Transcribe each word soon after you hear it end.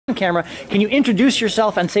camera. Can you introduce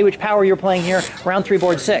yourself and say which power you're playing here, round 3,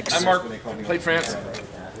 board 6? I'm Mark, played France.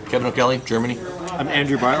 Kevin O'Kelly, Germany. I'm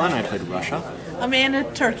Andrew Bartlein, I played Russia. Amanda,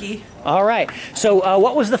 Turkey. All right. So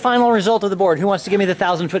what was the final result of the board? Who wants to give me the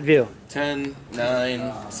 1,000-foot view? 10,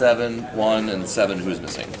 9, 7, 1, and 7 who's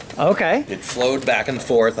missing. Okay. It flowed back and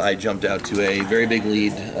forth. I jumped out to a very big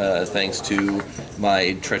lead thanks to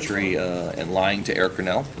my treachery and lying to Eric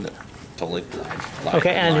Grinnell. Totally lying.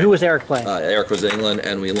 Okay, and who was Eric playing? Eric was England,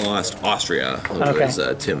 and we lost Austria, who was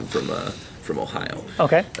Tim from Ohio.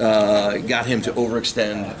 Okay. Got him to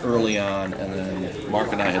overextend early on, and then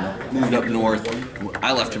Mark and I had moved up north.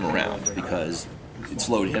 I left him around because it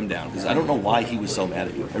slowed him down, because I don't know why he was so mad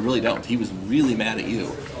at you. I really don't. He was really mad at you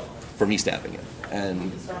for me stabbing him.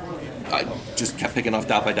 And I just kept picking off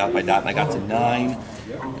dot by dot by dot, and I got to 9,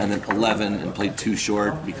 and then 11, and played 2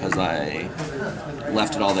 short because I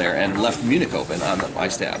left it all there, and left Munich open on my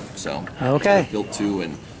stab. So okay. I built 2,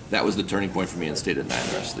 and that was the turning point for me, and stayed at 9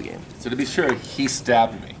 the rest of the game. So to be sure, he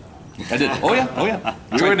stabbed me. I did. Oh yeah, oh yeah.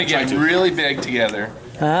 We were going to get really big together.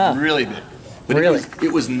 Ah. Really big. But really?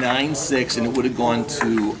 It was 9-6, and it would have gone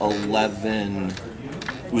to 11.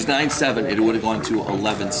 It was 9-7. It would have gone to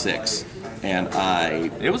 11-6, and I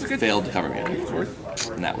failed to cover Munich.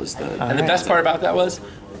 And that was the. And the best part about that was,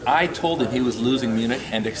 I told him he was losing Munich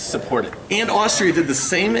and to support it. And Austria did the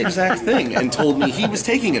same exact thing and told me he was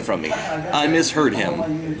taking it from me. I misheard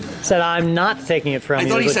him. Said, I'm not taking it from you. I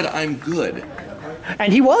thought he said, I'm good.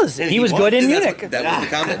 And he was. And he was good in Munich. That was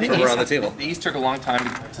the comment from around the table. The East took a long time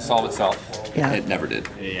to solve itself. Yeah. It never did.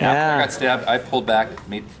 Yeah. I got stabbed. I pulled back,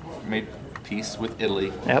 made peace with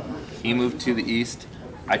Italy. Yep. He moved to the East.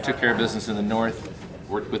 I took care of business in the North.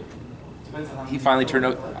 Worked with. He finally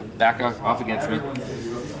turned back off against me.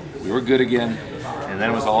 We were good again, and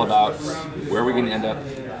then it was all about where we're going to end up,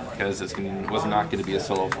 because it was not going to be a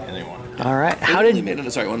solo anymore. All right. How did he made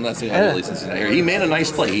it? Sorry, one last thing on Italy since he's not here. He made a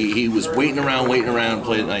nice play. He was waiting around,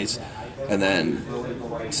 played it nice, and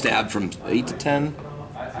then stabbed from 8 to 10.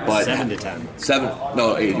 But 7 to 10. 7.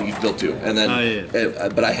 No, 8. He built 2, and then.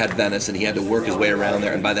 But I had Venice, and he had to work his way around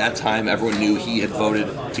there. And by that time, everyone knew he had voted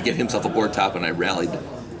to get himself a board top, and I rallied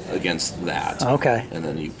against that. Okay. And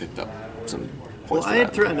then he picked up some. Well, I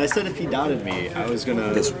had threatened. I said if he doubted me, I was going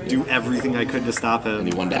to do everything I could to stop him. And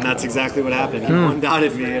he won down. And that's exactly what happened. He one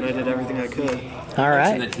doubted me, and I did everything I could. All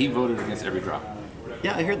right. And that he voted against every draw.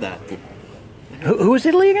 Yeah, I heard that. Who was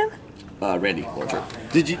Italy again? Randy Walter.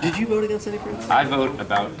 Did you vote against any friends? I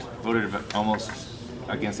voted almost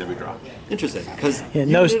against every draw. Interesting, because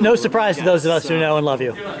no surprise to those of us who know and love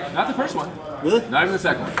you. Not the first one. Really? Not even the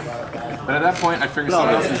second one. But at that point, I figured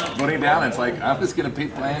someone else is voting down, and it's like, I'm just going to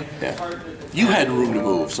keep playing. Yeah. You had room to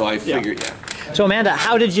move, so I figured, So Amanda,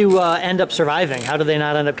 how did you end up surviving? How did they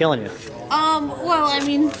not end up killing you? Well, I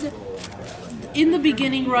mean, in the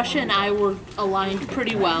beginning, Russia and I were aligned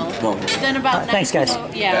pretty well. Then about thanks, guys.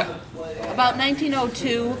 About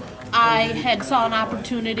 1902, I had saw an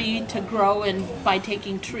opportunity to grow by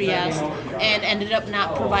taking Trieste, and ended up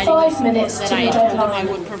not providing the support that I told them I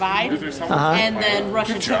would provide. And then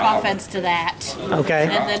Russia took offense to that. Okay.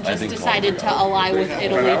 And then just decided to ally with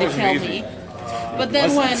Italy to kill me. But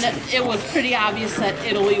then when it was pretty obvious that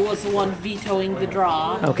Italy was the one vetoing the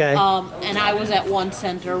draw, and I was at one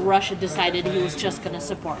center, Russia decided he was just going to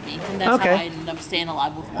support me. And that's how I ended up staying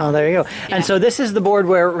alive with one. Oh, there you go. Yeah. And so this is the board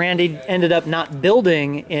where Randy ended up not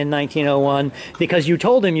building in 1901 because you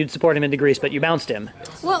told him you'd support him into Greece, but you bounced him.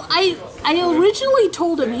 Well, I originally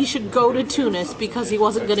told him he should go to Tunis because he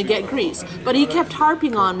wasn't going to get Greece. But he kept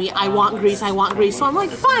harping on me, I want Greece, I want Greece. So I'm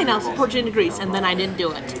like, fine, I'll support you into Greece. And then I didn't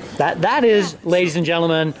do it. That is, ladies and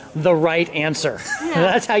gentlemen, the right answer. Yeah.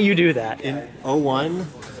 That's how you do that. In 01,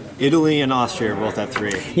 Italy and Austria are both at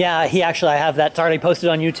 3. Yeah, I have that. It's already posted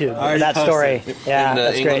on YouTube. That story. Yeah, and,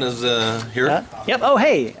 that's England great. is here. Yep. Oh,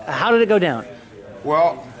 hey, how did it go down?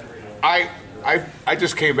 Well, I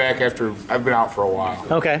just came back after I've been out for a while.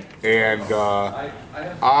 Okay. And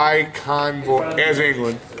as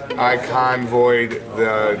England, I convoyed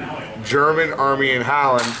the German army in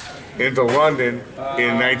Holland into London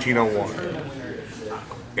in 1901.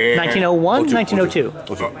 1901, 1902?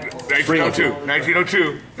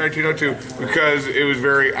 1902, because it was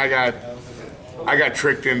I got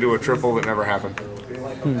tricked into a triple that never happened.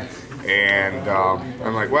 And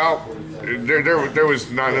I'm like, well, there was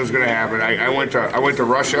nothing that was going to happen. I went to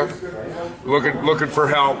Russia looking for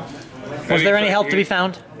help. Was there any help to be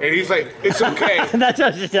found? And he's like, it's okay.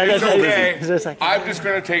 It's okay. I'm just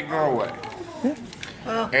going to take Norway.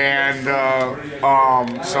 And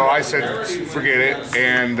so I said, forget it,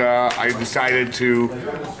 and I decided to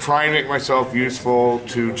try and make myself useful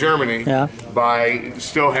to Germany by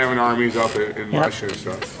still having armies up in Russia and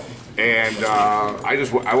stuff. and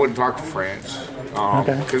I wouldn't talk to France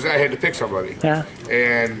because I had to pick somebody. Yeah.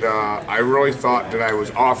 And I really thought that I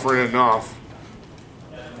was offering enough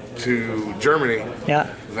to Germany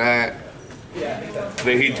that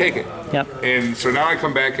he'd take it. Yep. And so now I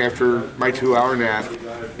come back after my 2-hour nap,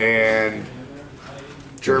 and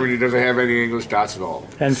Germany doesn't have any English dots at all.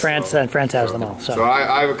 And France has them all. So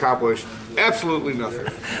I've accomplished absolutely nothing.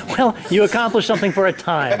 Well, you accomplished something for a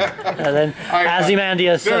time. And then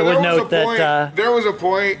Ozymandias would note that... there was a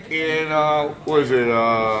point in,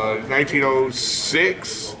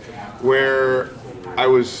 1906, where I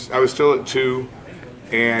was still at 2.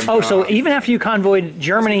 And, so even after you convoyed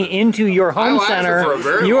Germany into your home center,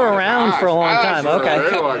 you were around for a long time.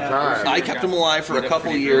 I kept him alive for a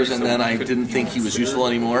couple of years, and then I didn't think he was useful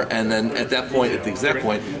anymore. And then at that point, at the exact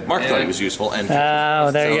point, Mark thought he was useful. And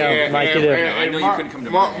there you go, like you do. I know you couldn't come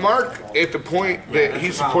to Mark, at the point that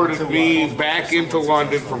he supported me back into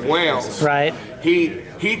London from Wales, right?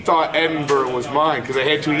 He thought Edinburgh was mine because I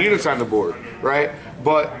had 2 units on the board, right?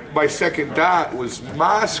 But my second dot was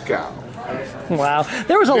Moscow. Wow,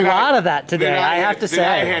 there was a lot of that today. I have to say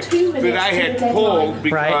that I had pulled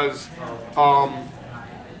because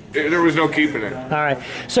there was no keeping it. All right.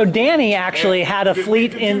 So Danny actually had a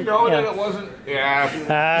fleet in. Did you know that it wasn't? Yeah.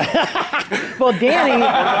 Well,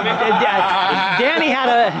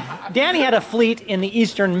 Danny had a fleet in the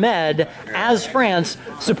Eastern Med as France,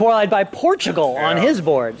 supplied by Portugal on his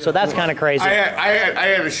board. So that's kind of crazy. I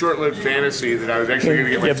had a short-lived fantasy that I was actually going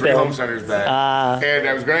to get my 3 home centers back, and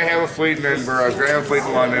I was going to have a fleet in Edinburgh. I was going to have a fleet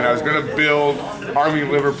in London. I was going to build Army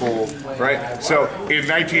Liverpool, right? So in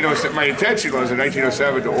 1907, my intention was in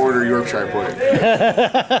 1907 to order Yorkshire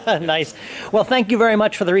plate. Nice. Well, thank you very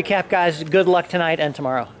much for the recap, guys. Good luck tonight and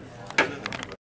tomorrow.